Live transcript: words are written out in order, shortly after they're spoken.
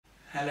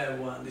Hello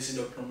everyone, this is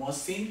Dr.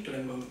 Mohsin. Today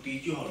I am going to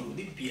teach you how to do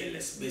the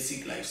BLS,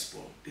 Basic Life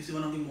Support. This is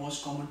one of the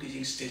most common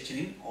teaching stations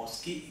in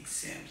OSCE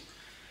exams.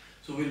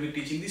 So we will be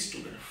teaching the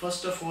student.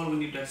 First of all, we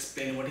need to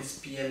explain what is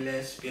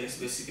BLS.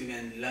 BLS basically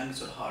when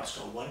lungs or heart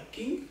stop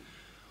working,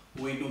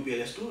 we do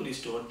BLS to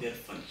restore their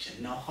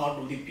function. Now how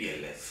to do the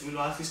BLS? We will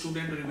ask the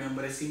student to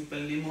remember a simple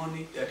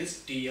mnemonic, that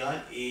is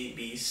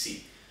DRABC.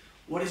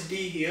 What is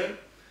D here?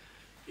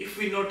 If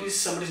we notice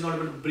somebody is not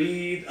able to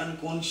breathe,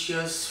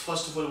 unconscious,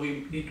 first of all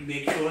we need to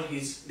make sure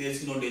there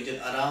is no danger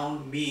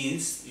around,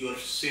 means your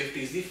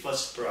safety is the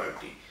first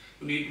priority.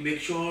 You need to make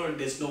sure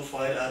there is no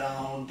fire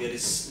around, there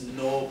is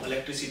no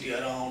electricity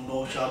around,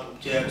 no sharp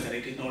objects, and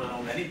it is not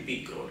around any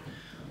big road.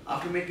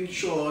 After making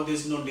sure there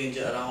is no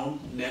danger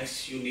around,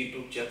 next you need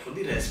to check for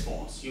the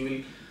response. You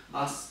will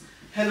ask,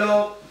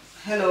 hello,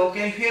 hello,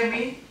 can you hear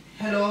me?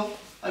 Hello,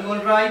 are you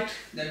alright?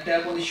 Then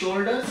tap on the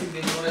shoulders if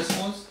there is no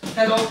response.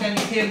 Hello, can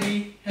you hear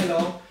me?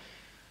 Hello.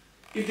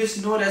 If there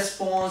is no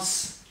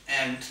response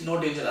and no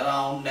danger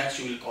around, next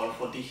you will call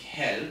for the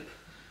help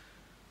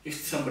if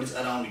somebody is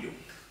around you.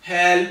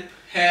 Help,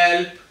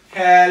 help,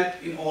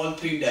 help in all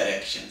three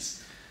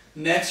directions.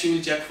 Next you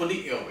will check for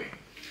the airway.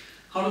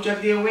 How to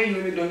check the airway? You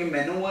will be doing a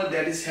maneuver,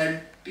 that is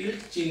head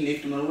tilt, chin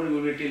lift maneuver. You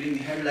will be tilting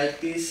the head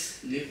like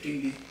this,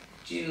 lifting the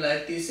chin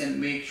like this,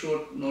 and make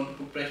sure not to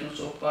put pressure on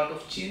soft part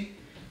of chin.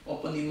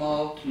 Open the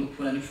mouth, look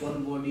for any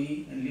foreign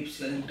body and lip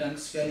swelling, tongue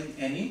swelling,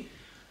 any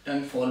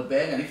tongue fall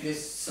back, and if there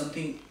is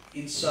something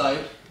inside,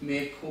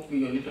 make hook with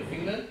your little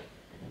finger,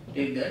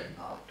 take that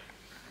out.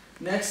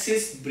 Next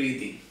is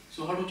breathing.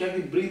 So how to check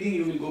the breathing?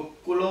 You will go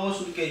close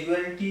to the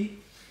casualty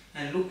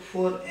and look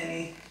for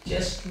any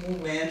chest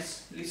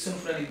movements, listen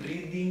for any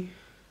breathing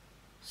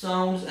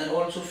sounds, and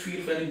also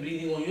feel for any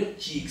breathing on your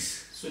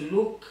cheeks. So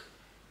look,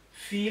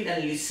 feel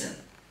and listen.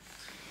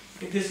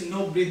 If there is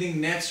no breathing,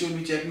 next you will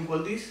be checking for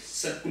the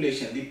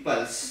circulation, the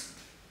pulse.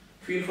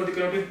 Feel for the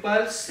carotid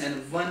pulse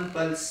and one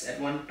pulse at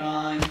one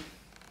time.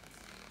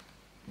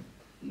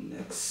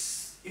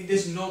 Next, if there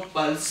is no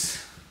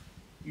pulse,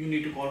 you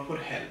need to call for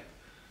help.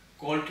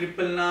 Call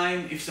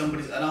 999. If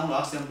somebody is around,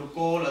 ask them to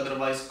call.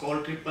 Otherwise, call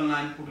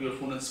 999. Put your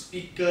phone on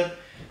speaker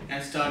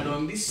and start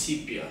doing the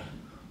CPR.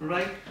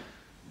 Right?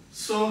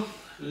 So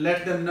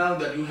let them know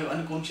that you have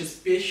unconscious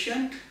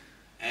patient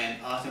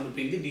and ask them to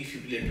bring the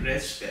defibrillator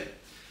as well.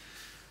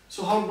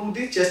 So how to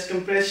do the chest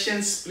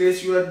compressions?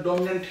 Place your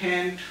dominant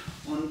hand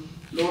on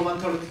lower one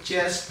third of the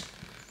chest,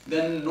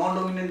 then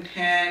non-dominant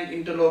hand,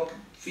 interlock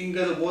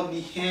fingers of both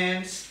the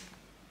hands,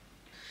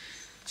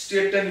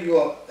 straighten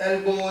your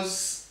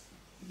elbows,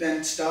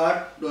 then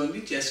start doing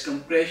the chest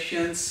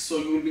compressions. So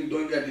you will be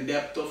doing at the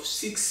depth of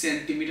 6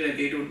 cm and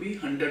it will be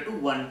 100 to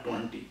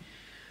 120,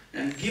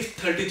 and give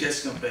 30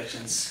 chest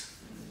compressions.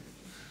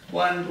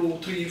 1, 2,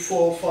 3,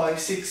 4, 5,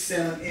 6,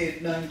 7,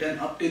 8, 9, 10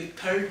 up till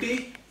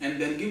 30, and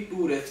then give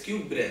 2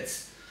 rescue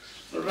breaths.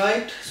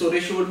 Alright, so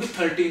ratio would be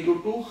 30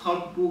 into 2.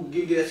 How to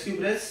give the rescue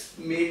breaths?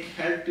 Make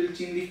head till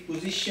chin lift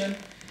position,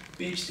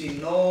 pinch the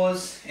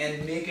nose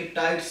and make a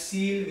tight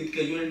seal with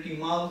casualty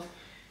mouth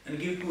and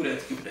give 2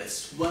 rescue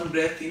breaths. 1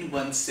 breath in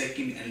 1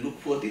 second and look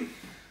for the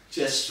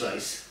chest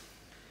rise.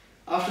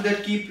 After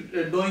that, keep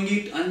doing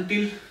it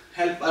until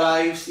help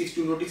arrives. If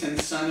you notice any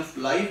sign of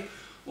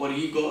life or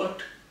you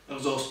got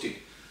exhausted.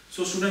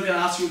 So student can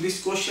ask you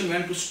this question,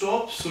 when to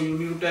stop. So you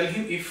need to tell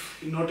him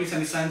if you notice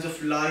any signs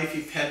of life,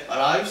 if help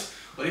arrives,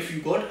 or if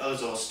you got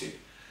exhausted.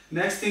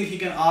 Next thing he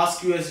can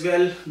ask you as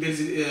well, there is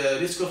a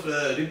risk of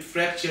rib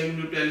fracture. You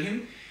need to tell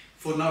him,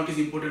 for now it is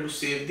important to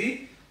save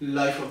the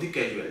life of the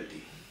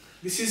casualty.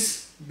 This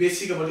is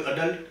basic about the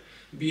adult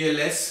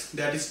BLS,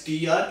 that is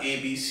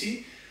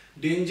DRABC.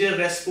 Danger,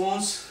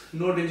 response,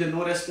 no danger,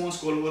 no response,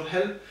 call for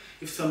help.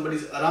 If somebody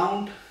is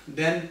around,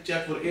 then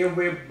check for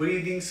airway,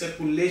 breathing,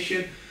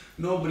 circulation.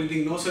 No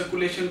breathing, no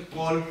circulation,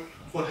 call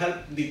for help,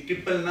 the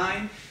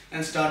 999,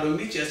 and start doing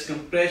the chest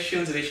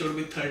compressions. Ratio would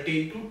be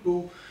 13 to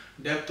 2,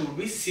 depth would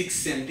be 6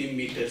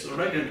 centimeters.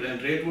 Alright,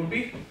 and rate would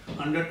be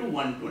 100 to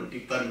 120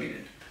 per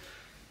minute.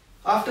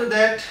 After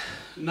that,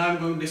 now I am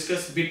going to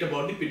discuss a bit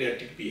about the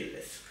pediatric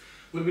BLS.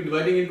 We will be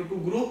dividing into 2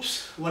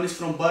 groups. One is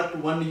from birth to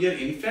 1 year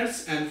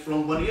infants and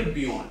from 1 year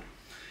beyond.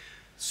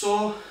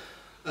 So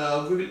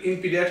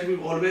in pediatric we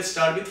will always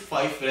start with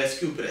 5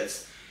 rescue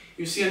breaths.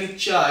 You see any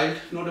child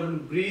not able to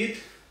breathe,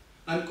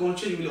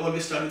 unconscious, you will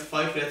always start with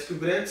 5 rescue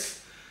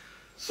breaths.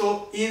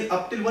 So in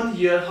up till 1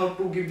 year, how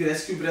to give the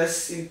rescue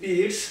breaths in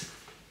peds?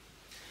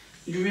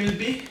 You will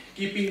be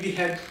keeping the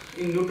head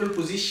in neutral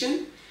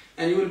position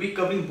and you will be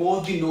covering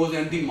both the nose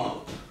and the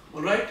mouth.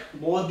 Alright,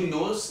 both the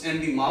nose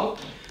and the mouth,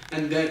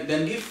 and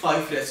then give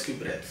 5 rescue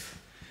breaths.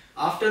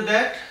 After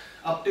that,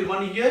 up till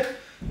 1 year,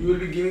 you will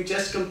be giving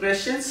chest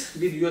compressions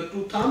with your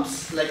 2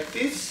 thumbs like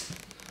this.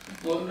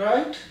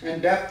 Alright,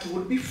 and depth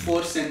would be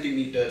 4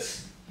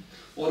 centimeters,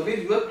 or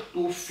with your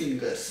 2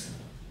 fingers.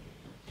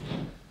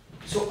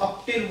 So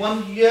up till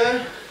 1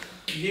 year,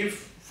 give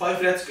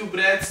 5 rescue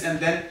breaths and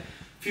then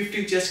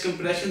 15 chest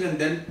compressions and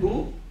then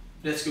 2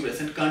 rescue breaths,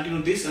 and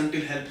continue this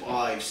until help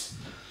arrives.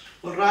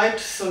 Alright,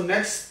 so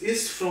next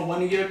is from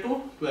 1 year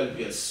to 12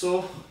 years.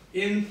 So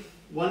in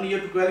 1 year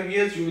to 12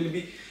 years, you will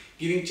be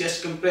giving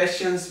chest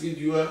compressions with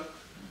your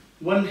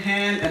one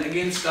hand, and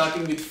again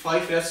starting with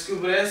 5 rescue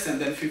breaths and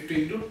then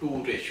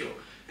 15:2 ratio,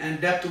 and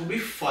depth will be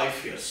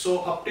 5 years. So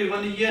up till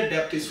 1 year,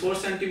 depth is 4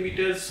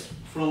 centimeters.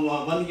 From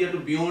 1 year to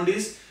beyond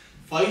is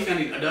 5, and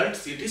in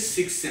adults it is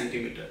 6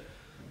 centimeter.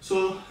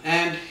 So,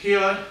 and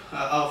here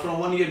from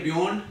 1 year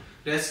beyond,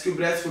 rescue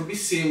breaths would be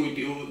same with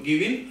you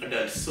give in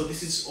adults. So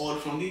this is all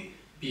from the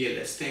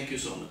BLS. Thank you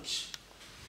so much.